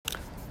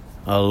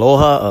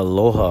Aloha,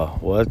 aloha.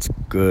 What's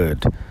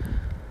good?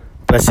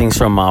 Blessings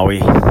from Maui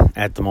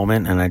at the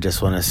moment, and I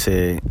just want to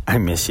say I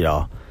miss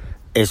y'all.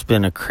 It's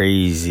been a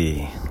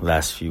crazy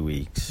last few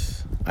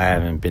weeks. I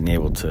haven't been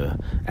able to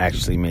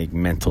actually make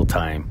mental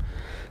time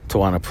to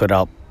want to put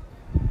out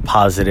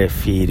positive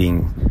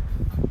feeding,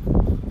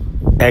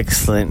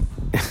 excellent.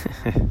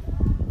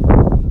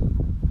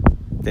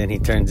 Then he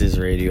turns his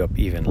radio up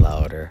even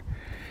louder.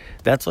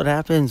 That's what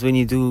happens when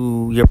you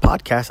do your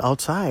podcast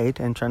outside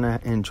and trying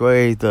to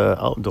enjoy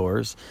the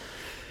outdoors.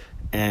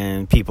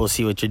 And people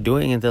see what you're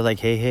doing and they're like,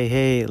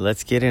 hey,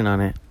 let's get in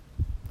on it.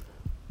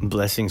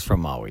 Blessings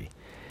from Maui.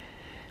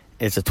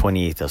 It's the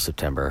 28th of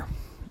September,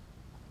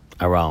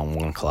 around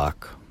 1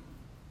 o'clock,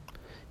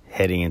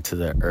 heading into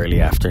the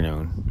early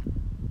afternoon.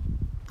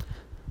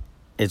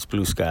 It's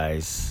blue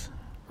skies,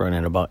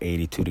 running about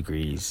 82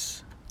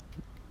 degrees.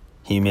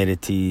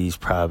 Humidity is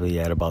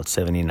probably at about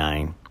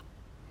 79.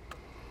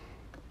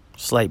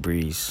 Slight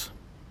breeze.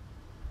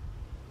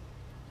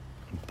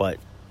 But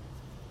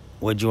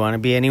would you want to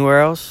be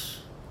anywhere else?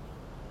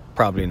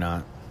 Probably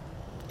not.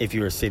 If you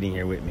were sitting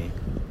here with me.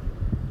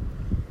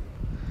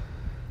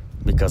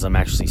 Because I'm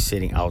actually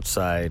sitting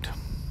outside,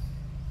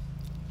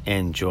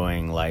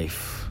 enjoying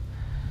life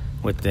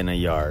within a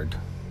yard.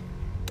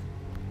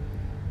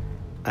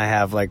 I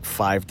have like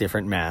 5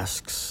 different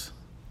masks,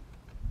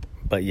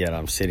 but yet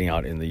I'm sitting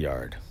out in the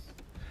yard.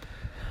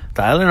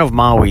 The island of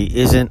Maui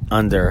isn't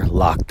under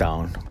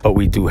lockdown, but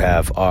we do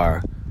have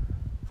our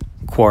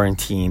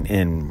quarantine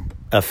in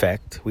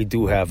effect. We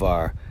do have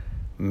our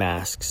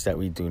masks that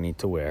we do need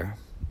to wear.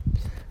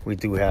 We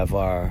do have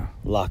our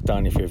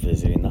lockdown if you're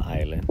visiting the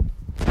island.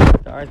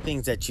 There are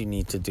things that you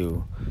need to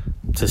do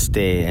to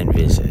stay and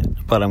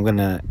visit, but I'm going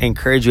to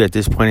encourage you at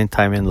this point in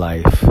time in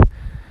life,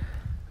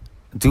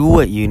 do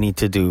what you need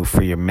to do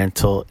for your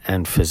mental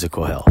and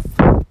physical health.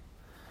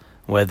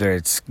 Whether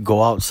it's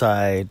go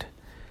outside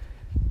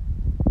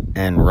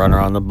and run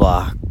around the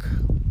block,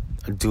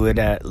 do it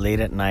at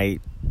late at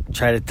night,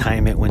 try to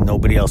time it when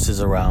nobody else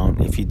is around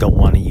if you don't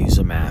want to use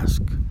a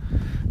mask.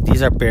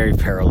 These are very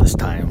perilous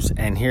times,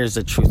 and here's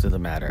the truth of the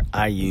matter.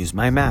 I use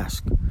my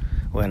mask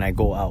when I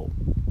go out.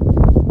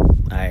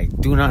 I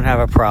do not have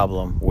a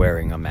problem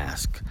wearing a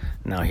mask.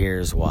 Now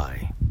here's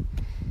why.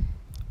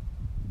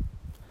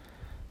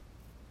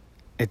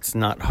 It's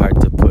not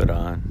hard to put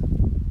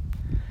on,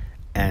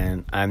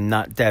 and I'm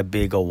not that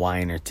big a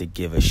whiner to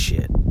give a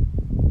shit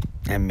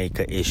and make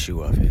an issue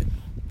of it,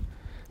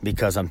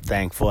 because I'm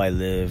thankful I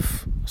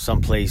live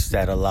someplace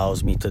that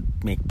allows me to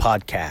make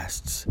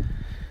podcasts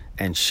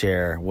and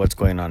share what's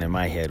going on in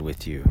my head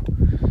with you,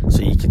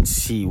 so you can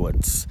see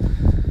what's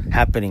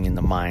happening in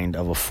the mind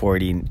of a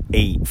 49,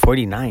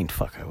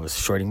 I was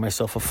shorting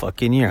myself a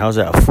fucking year. How's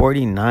that? A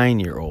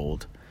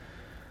 49-year-old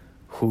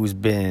who's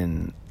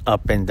been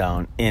up and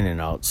down, in and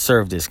out,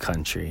 served his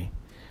country,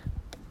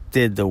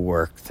 did the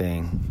work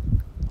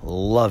thing,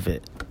 love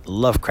it,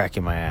 love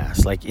cracking my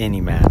ass like any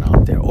man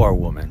out there or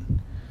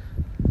woman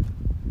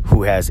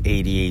who has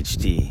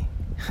ADHD.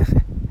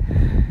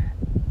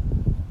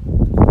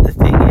 The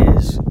thing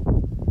is,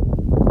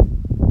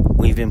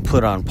 we've been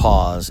put on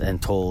pause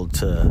and told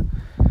to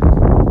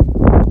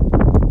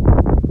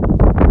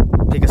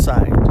pick a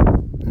side.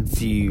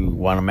 Do you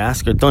want a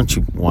mask or don't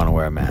you want to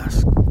wear a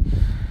mask?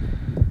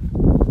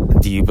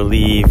 Do you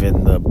believe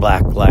in the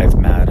Black Lives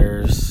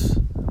Matters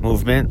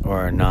movement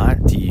or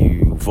not? Do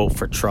you vote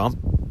for Trump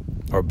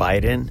or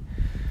Biden?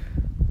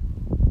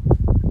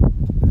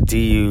 Do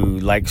you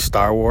like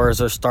Star Wars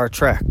or Star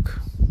Trek?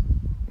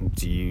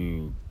 Do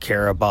you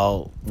care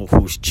about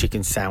whose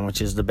chicken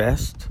sandwich is the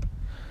best?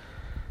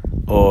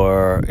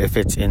 Or if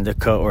it's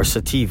indica or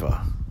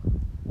sativa?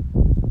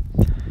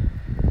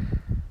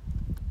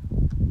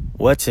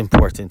 What's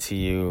important to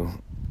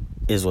you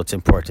is what's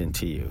important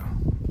to you.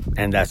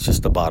 And that's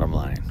just the bottom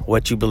line.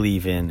 What you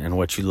believe in,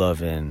 what you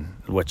love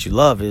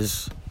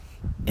is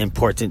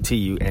important to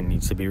you and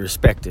needs to be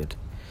respected.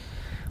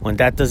 When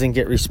that doesn't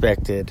get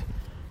respected,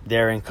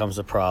 therein comes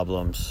the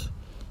problems.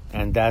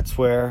 And that's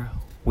where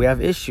we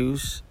have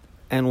issues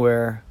and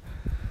where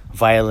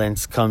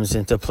violence comes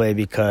into play,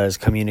 because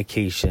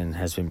communication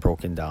has been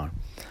broken down.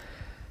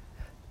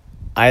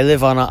 I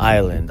live on an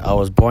island. I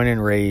was born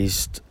and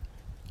raised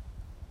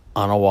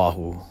on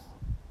Oahu,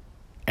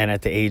 and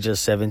at the age of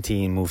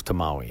 17 moved to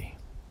Maui.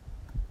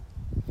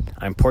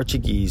 I'm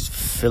Portuguese,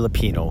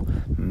 Filipino,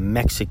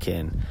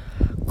 Mexican,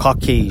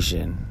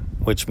 Caucasian,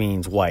 which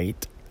means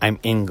white. I'm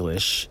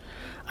English.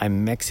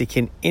 I'm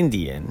Mexican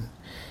Indian,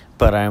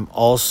 but I'm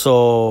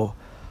also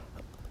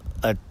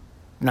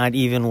not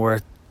even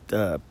worth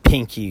the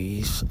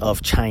pinkies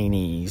of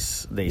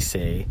Chinese, they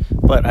say,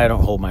 but I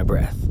don't hold my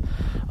breath.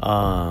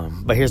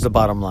 But here's the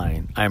bottom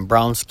line. I'm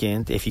brown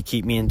skinned. If you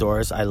keep me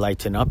indoors, I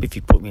lighten up. If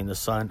you put me in the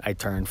sun, I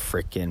turn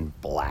freaking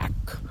black.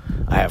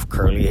 I have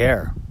curly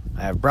hair.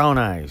 I have brown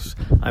eyes.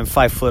 I'm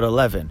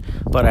 5'11",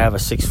 but I have a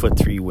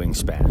 6'3"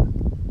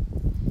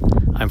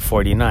 wingspan. I'm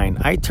 49.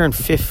 I turn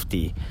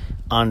 50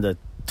 on the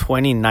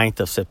 29th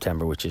of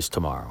September, which is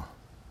tomorrow.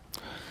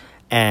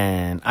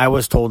 And I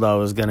was told I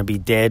was going to be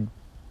dead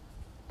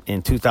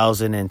in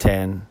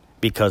 2010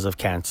 because of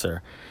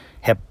cancer,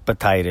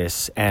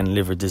 hepatitis, and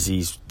liver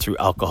disease through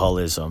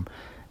alcoholism,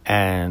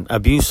 and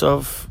abuse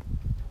of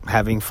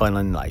having fun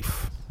in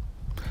life.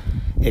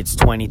 It's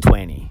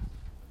 2020,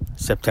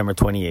 September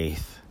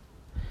 28th,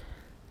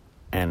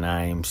 and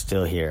I'm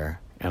still here,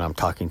 and I'm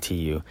talking to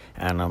you,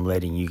 and I'm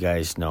letting you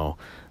guys know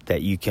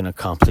that you can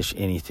accomplish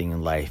anything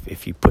in life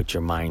if you put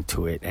your mind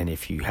to it, and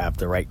if you have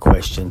the right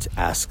questions,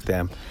 ask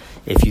them.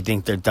 If you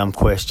think they're dumb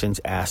questions,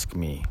 ask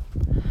me.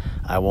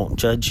 I won't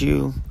judge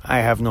you. I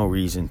have no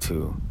reason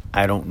to.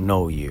 I don't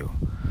know you.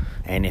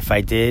 And if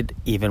I did,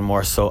 even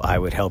more so, I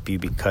would help you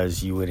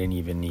because you wouldn't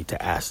even need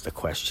to ask the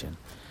question.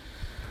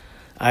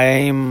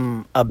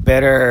 I'm a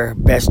better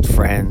best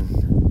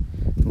friend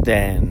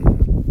than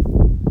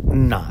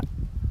not,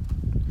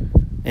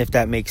 if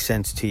that makes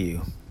sense to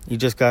you. You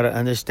just got to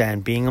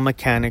understand, being a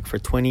mechanic for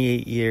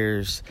 28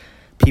 years,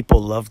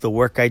 people loved the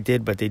work I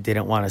did, but they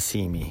didn't want to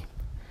see me.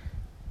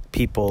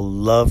 People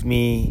loved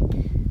me,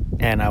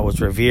 and I was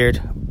revered,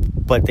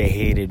 but they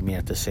hated me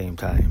at the same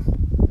time.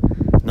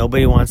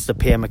 Nobody wants to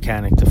pay a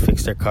mechanic to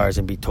fix their cars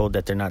and be told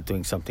that they're not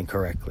doing something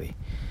correctly.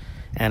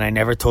 And I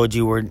never told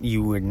you were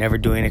never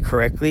doing it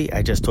correctly.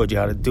 I just told you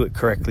how to do it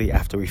correctly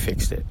after we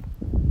fixed it.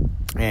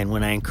 And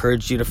when I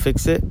encouraged you to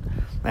fix it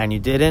and you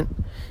didn't,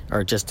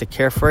 or just to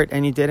care for it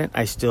and you didn't,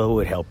 I still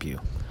would help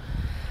you.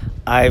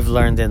 I've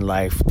learned in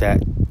life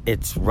that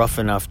it's rough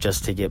enough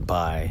just to get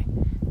by.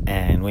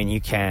 And when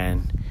you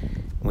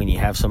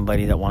have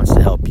somebody that wants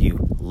to help you,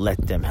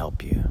 let them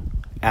help you.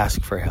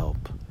 Ask for help.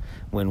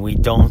 When we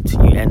don't,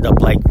 you end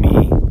up like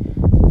me.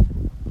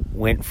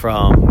 Went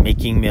from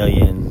making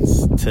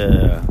millions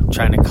to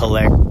trying to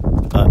collect,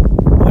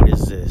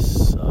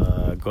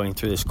 going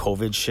through this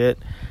COVID shit.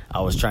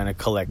 I was trying to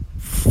collect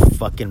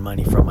fucking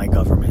money from my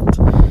government,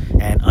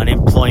 and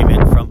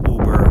unemployment from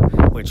Uber,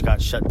 which got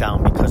shut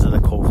down because of the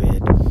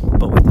COVID.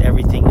 But with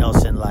everything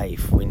else in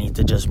life, we need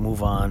to just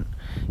move on,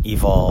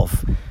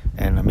 evolve,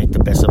 and make the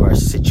best of our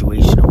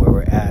situation and where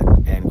we're at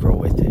and grow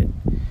with it.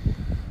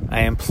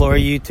 I implore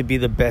you to be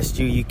the best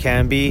you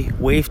can be.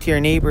 Wave to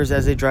your neighbors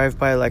as they drive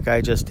by like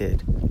I just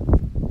did.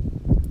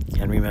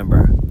 And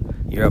remember,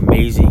 you're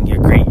amazing, you're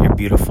great, you're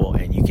beautiful,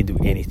 and you can do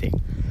anything.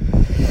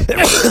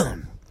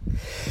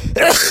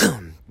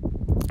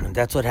 And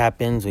that's what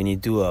happens when you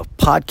do a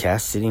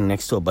podcast sitting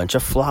next to a bunch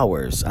of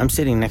flowers. I'm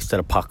sitting next to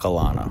the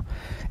Pacalana,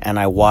 and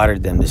I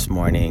watered them this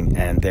morning,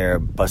 and they're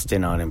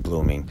busting on and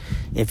blooming.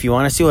 If you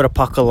want to see what a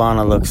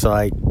Pacalana looks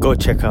like, go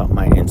check out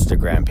my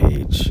Instagram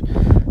page.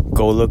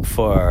 Go look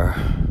for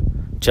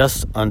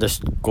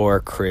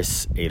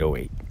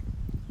 _Chris808.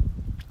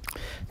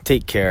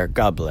 Take care.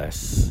 God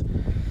bless.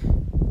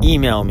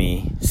 Email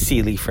me,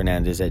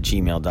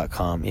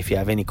 cleefernandez@gmail.com, if you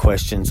have any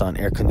questions on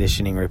air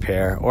conditioning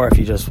repair, or if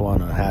you just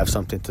want to have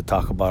something to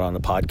talk about on the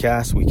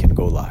podcast, we can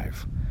go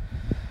live.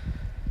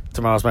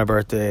 Tomorrow's my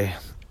birthday.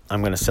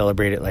 I'm going to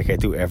celebrate it like I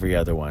do every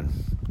other one.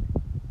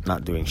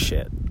 Not doing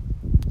shit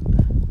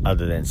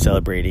other than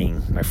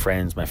celebrating my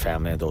friends, my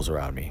family, and those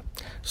around me.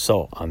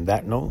 So, on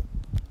that note,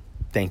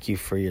 thank you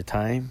for your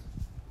time.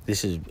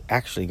 This has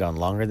actually gone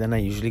longer than I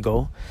usually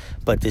go,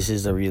 but this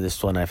is the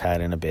realest one I've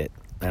had in a bit.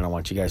 And I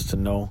want you guys to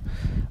know,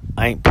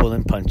 I ain't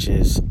pulling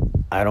punches.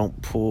 I don't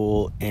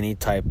pull any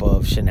type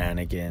of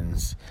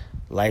shenanigans.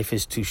 Life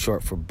is too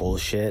short for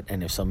bullshit.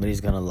 And if somebody's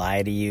going to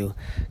lie to you,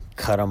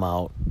 cut them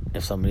out.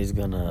 If somebody's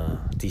going to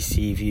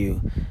deceive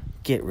you,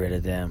 get rid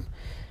of them.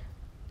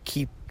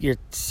 Keep your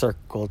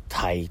circle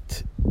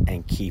tight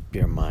and keep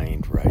your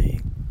mind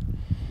right.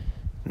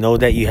 Know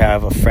that you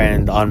have a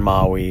friend on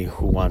Maui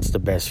who wants the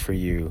best for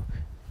you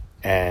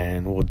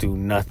and will do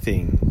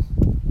nothing.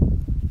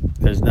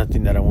 There's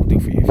nothing that I won't do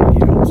for you if you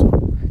need help. So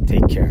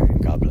take care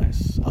and God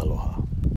bless. Aloha.